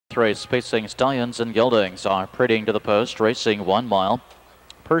Race pacing Stallions and Geldings are prettying to the post, racing 1 mile.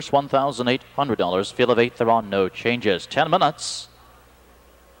 Purse $1,800. Field of 8, there are no changes. 10 minutes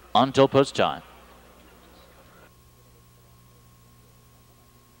until post time.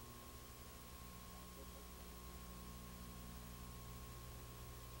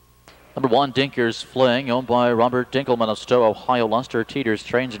 Number 1, Dinker's Fling, owned by Robert Dinkelman of Stowe, Ohio. Luster Teeters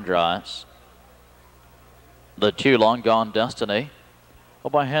trains and drives. The 2, Long Gone Destiny,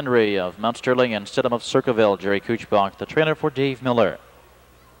 owned by Henry of Mount Sterling and Stidham of Circleville. Jerry Kuchbach, the trainer for Dave Miller.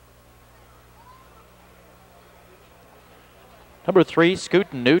 Number 3,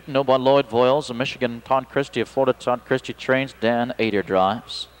 Scootin' Newton, owned by Lloyd Voiles of Michigan. Todd Christie of Florida. Todd Christie trains. Dan Ater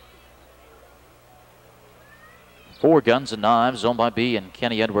drives. 4, Guns and Knives, owned by B and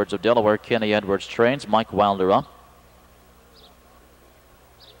Kenny Edwards of Delaware. Kenny Edwards trains. Mike Wilder up.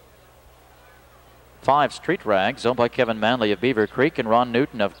 5, Street Rags, owned by Kevin Manley of Beaver Creek and Ron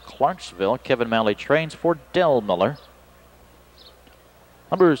Newton of Clarksville. Kevin Manley trains for Del Miller.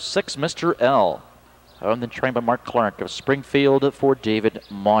 Number 6, Mr. L, owned and trained by Mark Clark of Springfield for David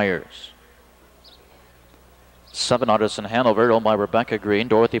Myers. 7, Artisan Hanover, owned by Rebecca Green,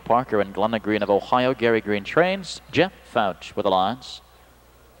 Dorothy Parker, and Glenna Green of Ohio. Gary Green trains. Jeff Fouch with the lines.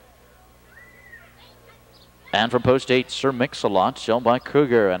 And from post 8, Sir Mix-a-Lot, owned by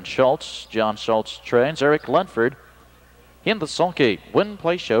Kruger and Schultz. John Schultz trains. Eric Ledford in the sulky Win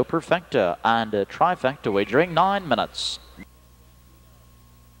Play Show Perfecta and Trifecta wagering 9 minutes.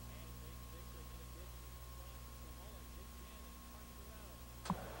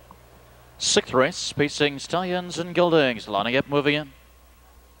 Sixth race, pacing Stallions and Geldings, lining up, moving in.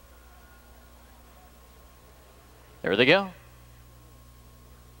 There they go.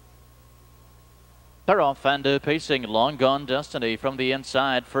 They're off and pacing Long Gone Destiny from the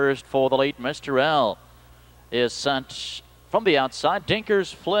inside. First for the late Mr. L is sent from the outside.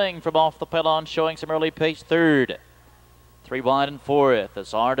 Dinker's Fling from off the pylon, showing some early pace. Third. 3 wide and fourth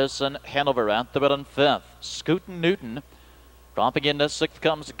as Artisan Hanover at the bit in fifth. Scootin' Newton. Dropping into sixth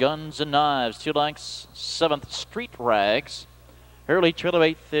comes Guns and Knives. 2 lengths, seventh, Street Rags. Early trail of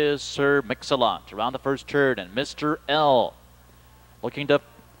eighth is Sir Mix-a-Lot around the first turn, and Mr. L looking to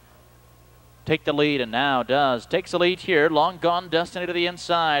take the lead, and now takes the lead here. Long Gone Destiny to the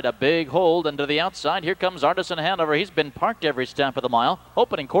inside, a big hold, and to the outside here comes Artisan Hanover. He's been parked every step of the mile.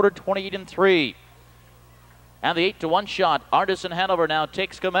 Opening quarter 28 and 3, and the 8 to 1 shot. Artisan Hanover now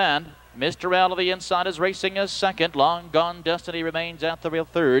takes command. Mr. L to the inside is racing as second. Long Gone Destiny remains at the real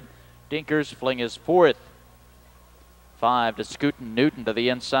third. Dinker's Fling is fourth. 5 to Scootin' Newton to the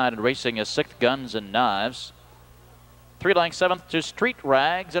inside and racing as sixth. Guns and Knives. 3 lengths, seventh to Street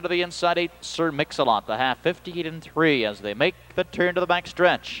Rags. Into the inside 8, Sir Mix-a-Lot. The half 58 and 3 as they make the turn to the back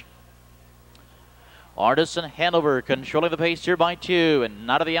stretch. Artisan Hanover controlling the pace here by 2, and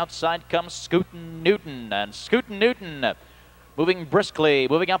out of the outside comes Scootin' Newton, and Scootin' Newton moving briskly,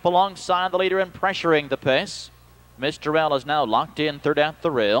 moving up alongside the leader and pressuring the pace. Mr. L is now locked in third at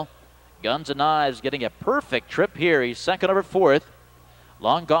the rail. Guns and Knives getting a perfect trip here. He's second over fourth.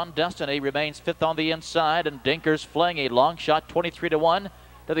 Long Gone Destiny remains fifth on the inside, and Dinker's Fling, a long shot, 23 to 1.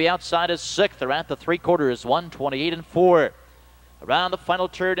 To the outside is sixth. They're at the 3/4, 128 and 4. Around the final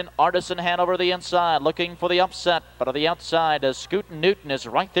turn, in Artisan Hanover the inside, looking for the upset, but on the outside, Scootin' Newton is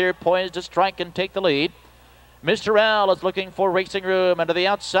right there, poised to strike and take the lead. Mr. L is looking for racing room, and to the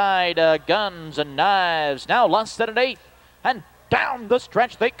outside, Guns and Knives, now less than an eighth, and down the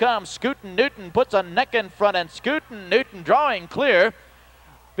stretch they come. Scootin' Newton puts a neck in front, and Scootin' Newton drawing clear.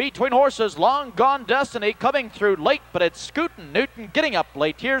 Between horses, Long Gone Destiny coming through late, but it's Scootin' Newton getting up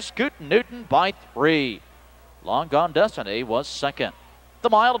late here. Scootin' Newton by 3. Long Gone Destiny was second. The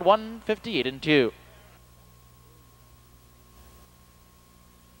mile at 158 and 2.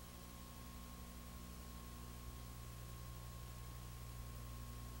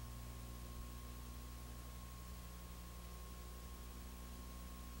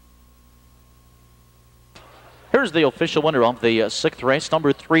 Here's the official winner of the sixth race,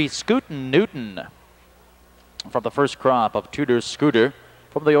 number 3, Scootin' Newton, from the first crop of Tudor's Scooter,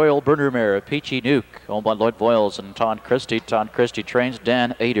 from the Oil Burner mare, Peachy Nuke, owned by Lloyd Voiles and Todd Christie. Todd Christie trains.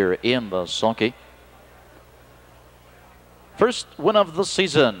 Dan Ater in the sulky. First win of the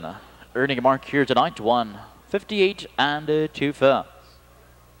season, earning a mark here tonight, 158 and 2/5.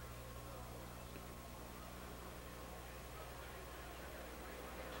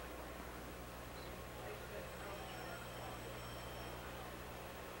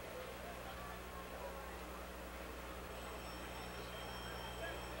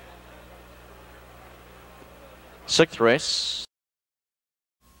 Sixth race.